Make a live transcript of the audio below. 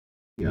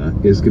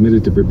is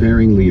committed to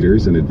preparing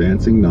leaders and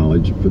advancing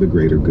knowledge for the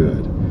greater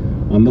good.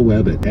 On the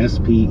web at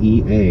spea.indiana.edu.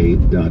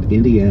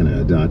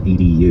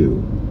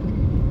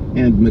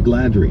 And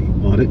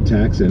McGladrey, Audit,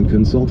 Tax, and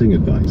Consulting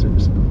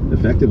Advisors.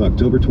 Effective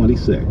October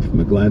 26th,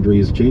 McGladrey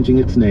is changing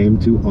its name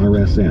to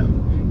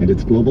RSM, and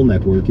its global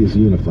network is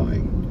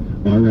unifying.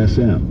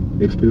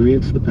 RSM,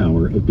 experience the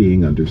power of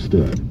being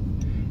understood.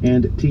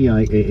 And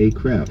TIAA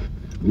CREF,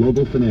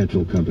 global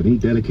financial company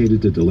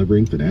dedicated to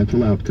delivering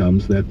financial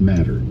outcomes that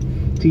matter.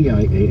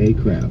 TIAA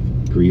CREF,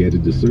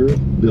 created to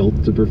serve,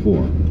 built to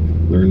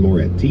perform. Learn more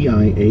at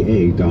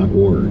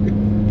TIAA.org.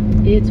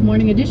 It's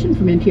Morning Edition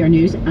from NPR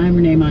News. I'm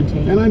Renee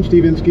Montagne. And I'm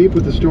Steve Inskeep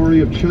with the story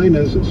of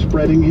China's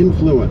spreading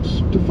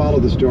influence. To follow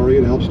the story,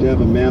 it helps to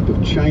have a map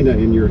of China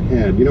in your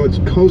head. You know, its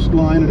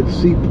coastline and its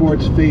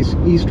seaports face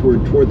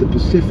eastward toward the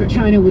Pacific.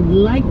 China would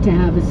like to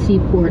have a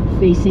seaport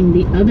facing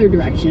the other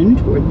direction,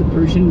 toward the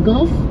Persian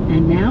Gulf,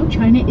 and now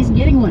China is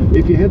getting one.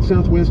 If you head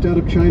southwest out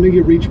of China,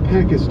 you reach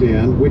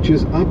Pakistan, which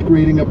is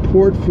upgrading a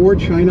port for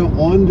China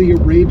on the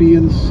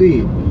Arabian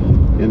Sea.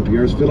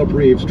 NPR's Philip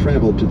Reeves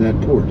traveled to that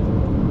port.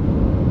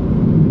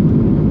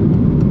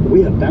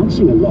 We are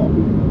bouncing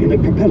along in a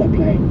propeller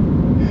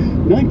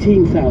plane.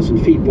 19,000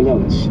 feet below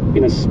us,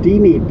 in a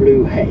steamy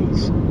blue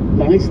haze,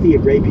 lies the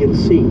Arabian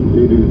Sea.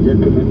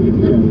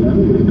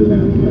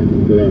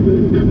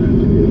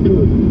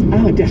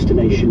 Our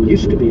destination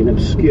used to be an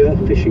obscure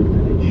fishing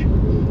village.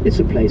 It's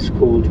a place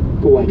called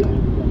Gwadar.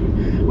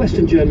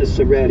 Western journalists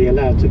are rarely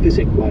allowed to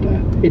visit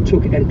Gwadar. It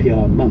took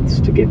NPR months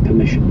to get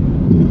permission.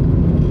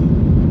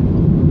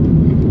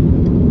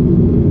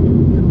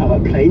 Our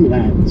plane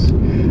lands,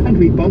 and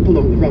we bump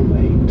along the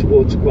runway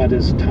towards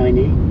Gwadar's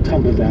tiny,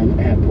 tumble-down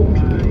airport.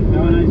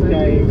 Have a nice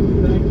day.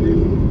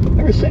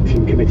 A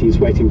reception committee is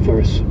waiting for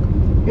us,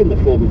 in the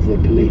form of the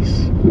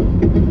police.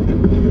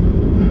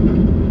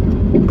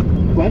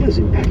 Gwadar's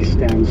in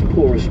Pakistan's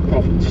poorest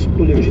province,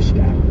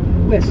 Baluchistan,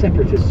 where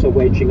separatists are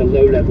waging a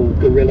low-level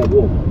guerrilla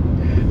war.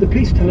 The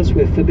police tell us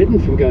we're forbidden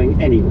from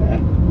going anywhere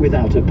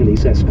without a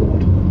police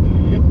escort.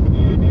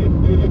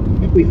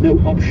 We've no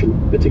option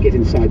but to get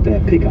inside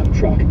their pickup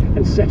truck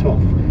and set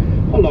off,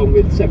 along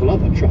with several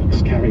other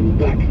trucks carrying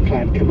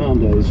black-clad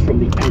commandos from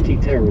the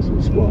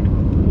anti-terrorism squad.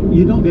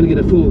 You're not going to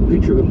get a full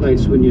picture of a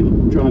place when you're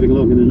driving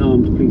along in an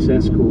armed police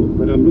escort,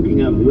 but I'm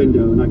looking out the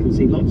window and I can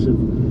see lots of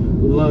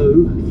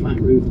low,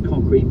 flat-roofed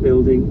concrete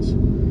buildings.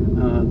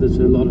 There's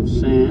a lot of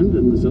sand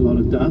and there's a lot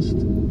of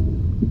dust.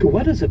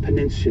 Gwadar's a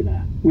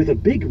peninsula with a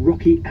big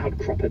rocky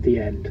outcrop at the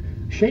end,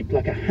 shaped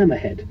like a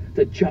hammerhead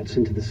that juts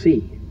into the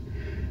sea.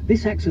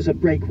 This acts as a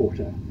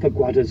breakwater for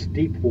Gwadar's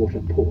deep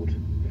water port.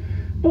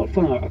 Not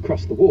far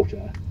across the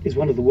water is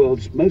one of the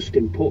world's most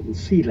important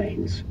sea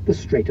lanes, the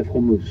Strait of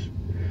Hormuz.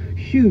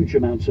 Huge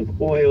amounts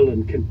of oil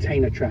and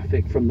container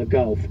traffic from the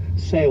Gulf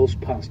sails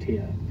past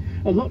here.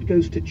 A lot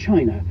goes to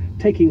China,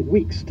 taking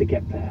weeks to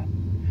get there.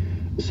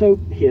 So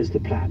here's the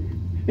plan.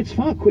 It's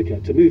far quicker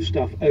to move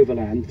stuff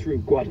overland through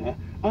Gwadar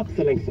up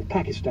the length of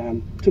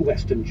Pakistan to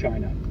western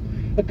China.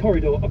 A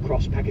corridor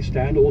across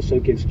Pakistan also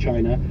gives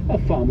China a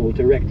far more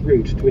direct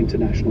route to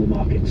international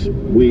markets.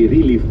 We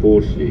really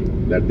foresee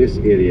that this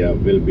area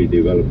will be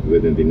developed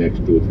within the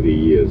next 2-3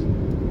 years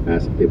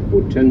as a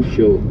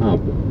potential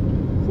hub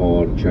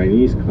for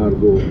Chinese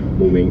cargo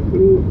moving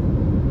through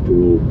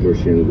to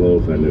Persian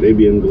Gulf and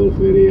Arabian Gulf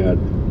area,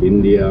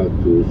 India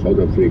to South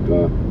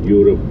Africa,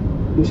 Europe.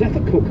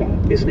 Muzaffar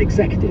Kokar is an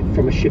executive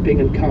from a shipping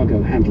and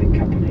cargo handling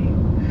company.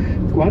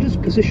 Gwadar's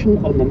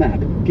position on the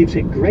map gives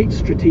it great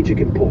strategic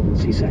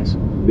importance, he says.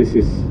 This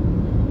is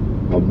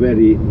a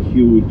very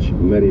huge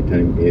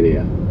maritime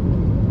area.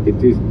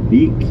 It is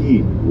the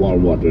key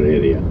warm water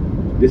area.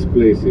 This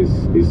place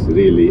is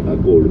really a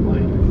gold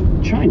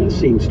mine. China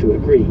seems to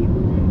agree.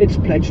 It's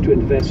pledged to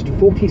invest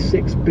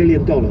 $46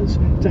 billion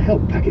to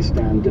help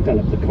Pakistan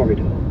develop the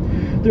corridor.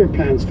 There are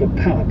plans for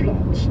power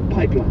plants,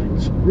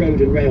 pipelines,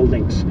 road and rail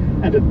links,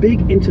 and a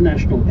big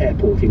international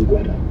airport in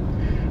Gwadar.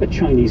 A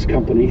Chinese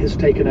company has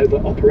taken over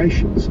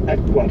operations at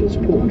Gwadar's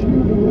port.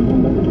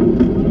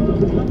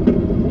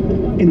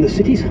 In the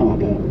city's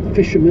harbour,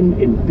 fishermen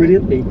in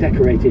brilliantly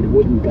decorated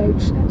wooden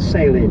boats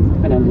sail in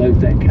and unload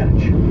their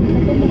catch.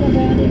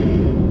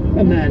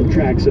 A man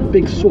drags a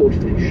big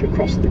swordfish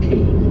across the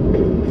quay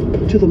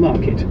to the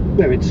market,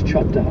 where it's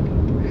chopped up.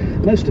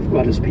 Most of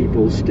Gwadar's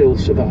people still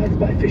survive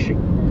by fishing.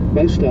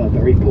 Most are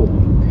very poor.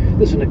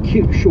 There's an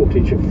acute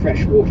shortage of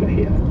fresh water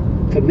here.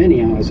 For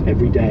many hours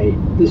every day,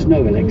 there's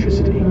no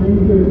electricity.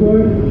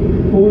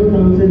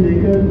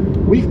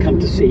 We've come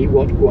to see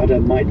what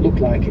Gwadar might look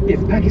like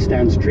if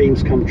Pakistan's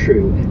dreams come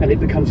true and it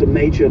becomes a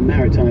major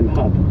maritime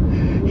hub.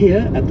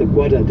 Here at the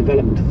Gwadar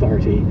Development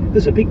Authority,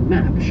 there's a big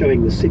map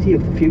showing the city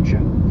of the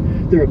future.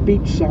 There are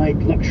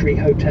beachside luxury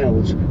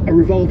hotels, a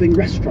revolving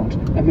restaurant,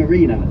 a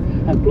marina,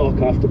 and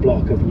block after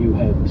block of new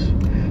homes.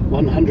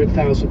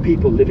 100,000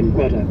 people live in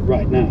Gwadar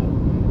right now.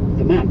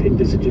 The map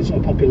envisages a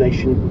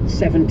population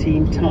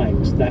 17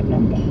 times that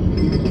number.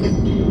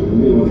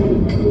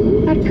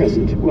 At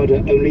present,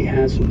 Gwadar only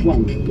has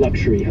one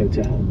luxury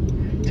hotel.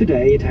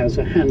 Today it has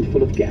a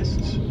handful of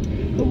guests.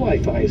 The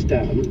Wi-Fi is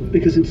down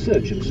because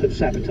insurgents have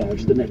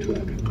sabotaged the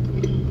network.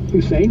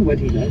 Hussein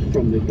Wadila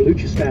from the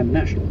Baluchistan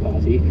National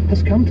Party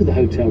has come to the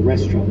hotel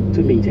restaurant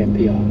to meet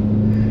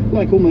NPR.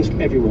 Like almost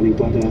everyone in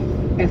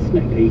Gwadar,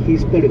 ethnically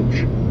he's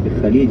Baluch.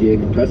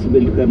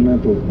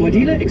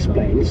 Wadila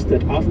explains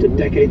that after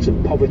decades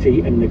of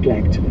poverty and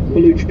neglect,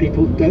 Baluch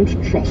people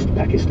don't trust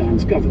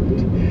Pakistan's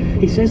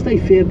government. He says they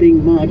fear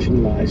being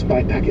marginalised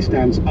by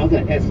Pakistan's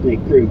other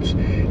ethnic groups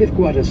if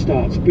Gwadar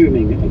starts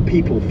booming and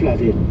people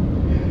flood in.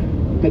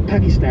 But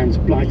Pakistan's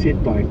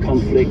blighted by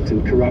conflict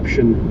and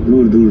corruption. And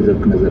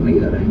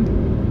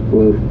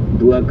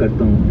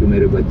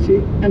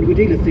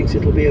Wadila thinks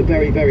it'll be a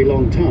very, very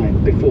long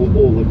time before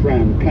all the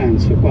grand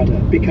plans for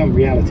Gwadar become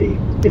reality,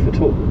 if at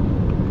all.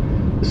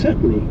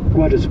 Certainly,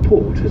 Gwadar's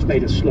port has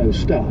made a slow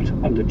start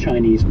under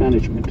Chinese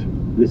management.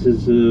 This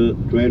is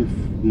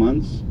 12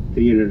 months,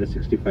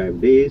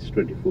 365 days,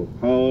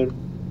 24-hour,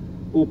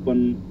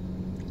 open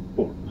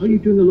port. Are you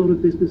doing a lot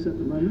of business at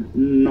the moment?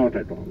 Not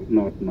at all.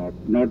 Not.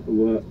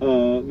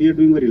 We are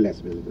doing very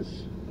less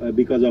business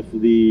because of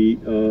the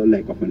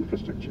lack of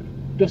infrastructure.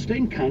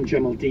 Dostane Khan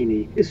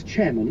Jamaldini is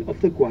chairman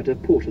of the Gwadar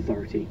Port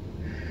Authority.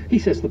 He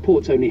says the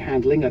port's only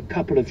handling a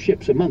couple of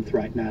ships a month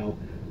right now,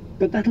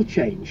 but that'll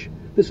change.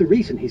 There's a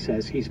reason, he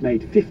says, he's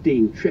made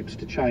 15 trips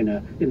to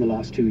China in the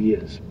last 2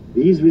 years.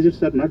 These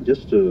visits are not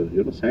just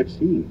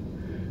sightseeing.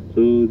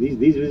 So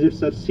these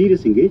visits are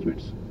serious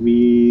engagements.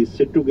 We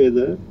sit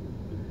together,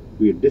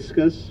 we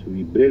discuss,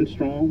 we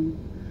brainstorm.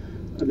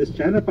 And this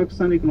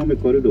China-Pakistan Economic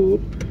Corridor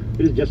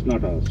is just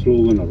not a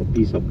slogan or a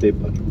piece of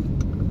paper.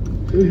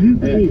 So you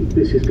believe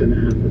this is going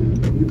to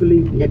happen? You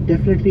believe? Yeah,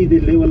 definitely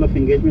the level of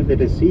engagement that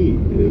I see,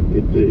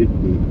 it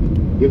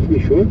gives me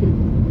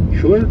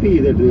surety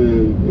that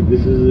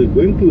this is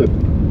going to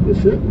happen.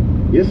 Yes, sir.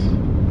 Yes.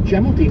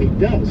 Jamaldini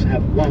does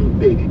have one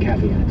big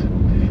caveat.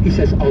 He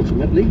says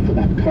ultimately, for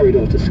that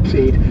corridor to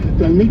succeed,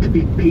 there'll need to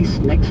be peace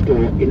next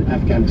door in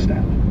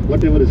Afghanistan.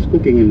 Whatever is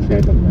cooking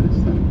inside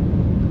Afghanistan,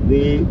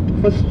 the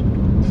first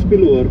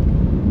spillover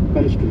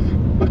comes to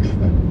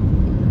Pakistan.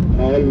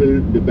 All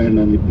will depend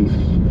on the peace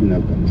in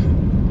Afghanistan.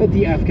 But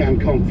the Afghan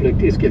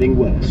conflict is getting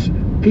worse.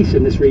 Peace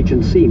in this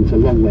region seems a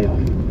long way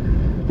off.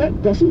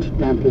 That doesn't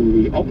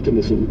dampen the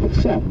optimism of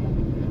some.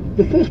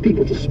 The first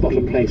people to spot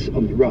a place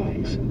on the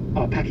rise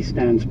are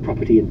Pakistan's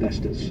property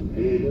investors.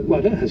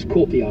 Gwadar has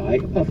caught the eye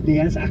of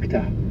Niaz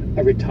Akhtar,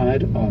 a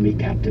retired army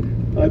captain.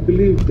 I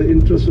believe the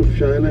interest of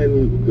China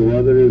in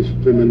Gwadar is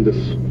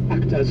tremendous.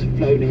 Akhtar's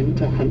flown in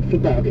to hunt for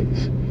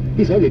bargains.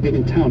 He's only been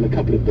in town a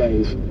couple of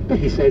days, but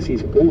he says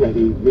he's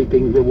already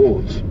reaping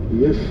rewards.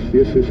 Yes,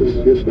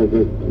 I've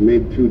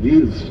made 2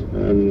 deals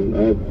and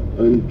I've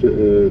earned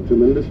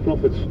tremendous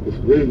profits. It's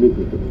very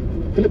lucrative.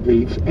 Philip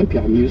Reeves,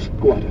 NPR News,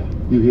 Gwadar.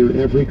 You hear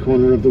every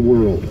corner of the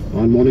world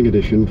on Morning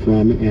Edition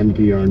from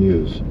NPR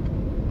News.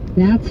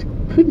 That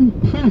couldn't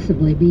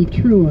possibly be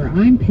truer.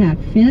 I'm Pat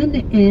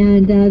Finn,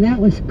 and that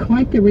was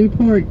quite the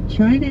report.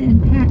 China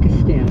and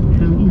Pakistan.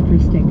 How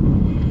interesting.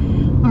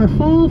 Our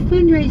fall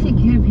fundraising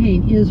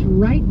campaign is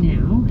right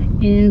now,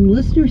 and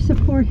listener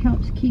support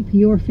helps keep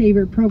your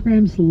favorite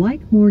programs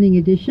like Morning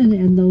Edition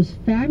and those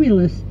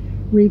fabulous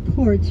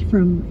reports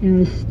from,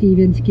 as Steve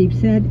Inskeep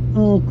said,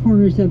 all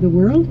corners of the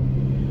world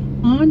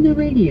on the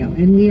radio.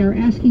 And we are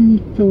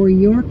asking for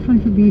your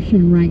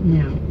contribution right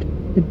now.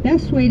 The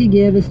best way to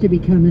give is to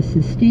become a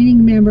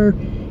sustaining member.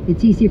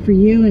 It's easy for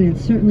you, and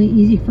it's certainly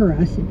easy for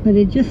us, but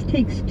it just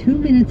takes 2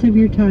 minutes of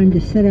your time to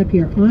set up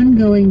your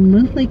ongoing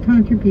monthly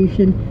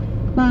contribution.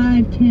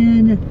 $5,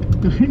 $10,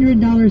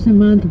 $100 a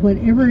month,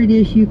 whatever it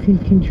is you can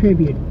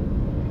contribute.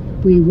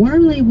 We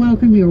warmly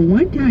welcome your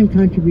one-time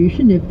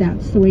contribution if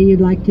that's the way you'd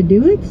like to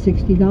do it,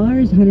 $60,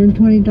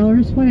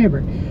 $120,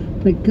 whatever.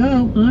 But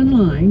go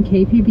online,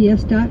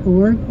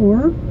 kpbs.org,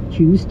 or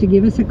choose to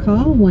give us a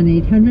call,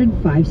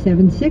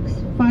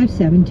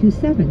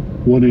 1-800-576-5727.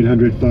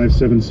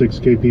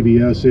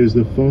 1-800-576-KPBS is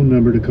the phone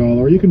number to call,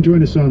 or you can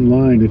join us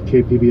online at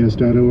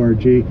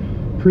kpbs.org.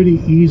 Pretty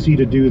easy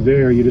to do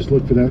there. You just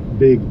look for that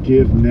big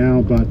Give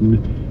Now button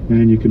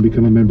and you can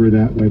become a member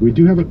that way. We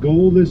do have a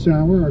goal this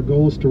hour. Our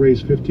goal is to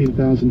raise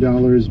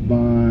 $15,000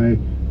 by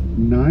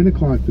 9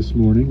 o'clock this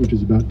morning, which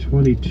is about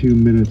 22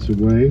 minutes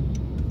away.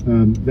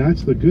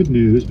 That's the good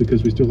news,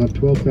 because we still have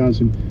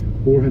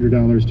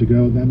 $12,400 to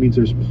go. That means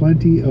there's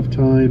plenty of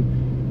time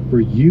for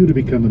you to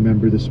become a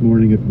member this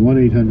morning at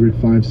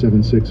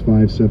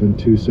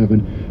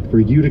 1-800-576-5727 for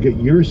you to get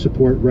your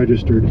support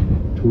registered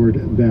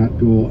toward that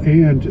goal,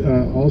 and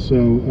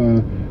also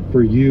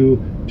for you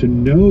to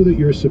know that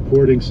you're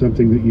supporting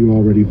something that you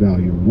already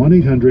value.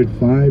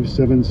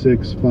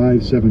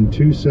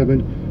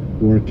 1-800-576-5727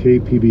 or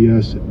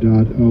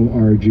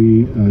kpbs.org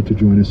to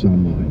join us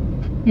online.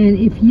 And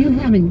if you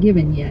haven't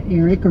given yet,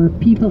 Eric, or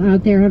people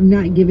out there have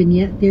not given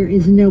yet, there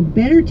is no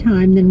better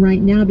time than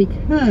right now,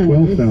 because...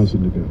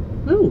 12,000 to go.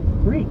 Oh,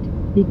 great.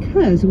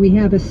 Because we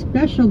have a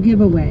special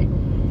giveaway.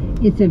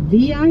 It's a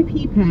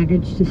VIP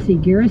package to see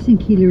Garrison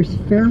Keillor's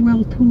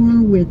farewell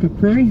tour with the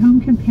Prairie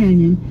Home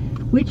Companion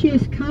which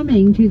is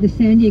coming to the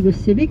San Diego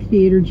Civic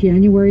Theater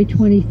January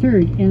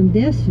 23rd. And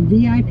this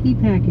VIP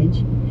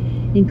package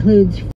includes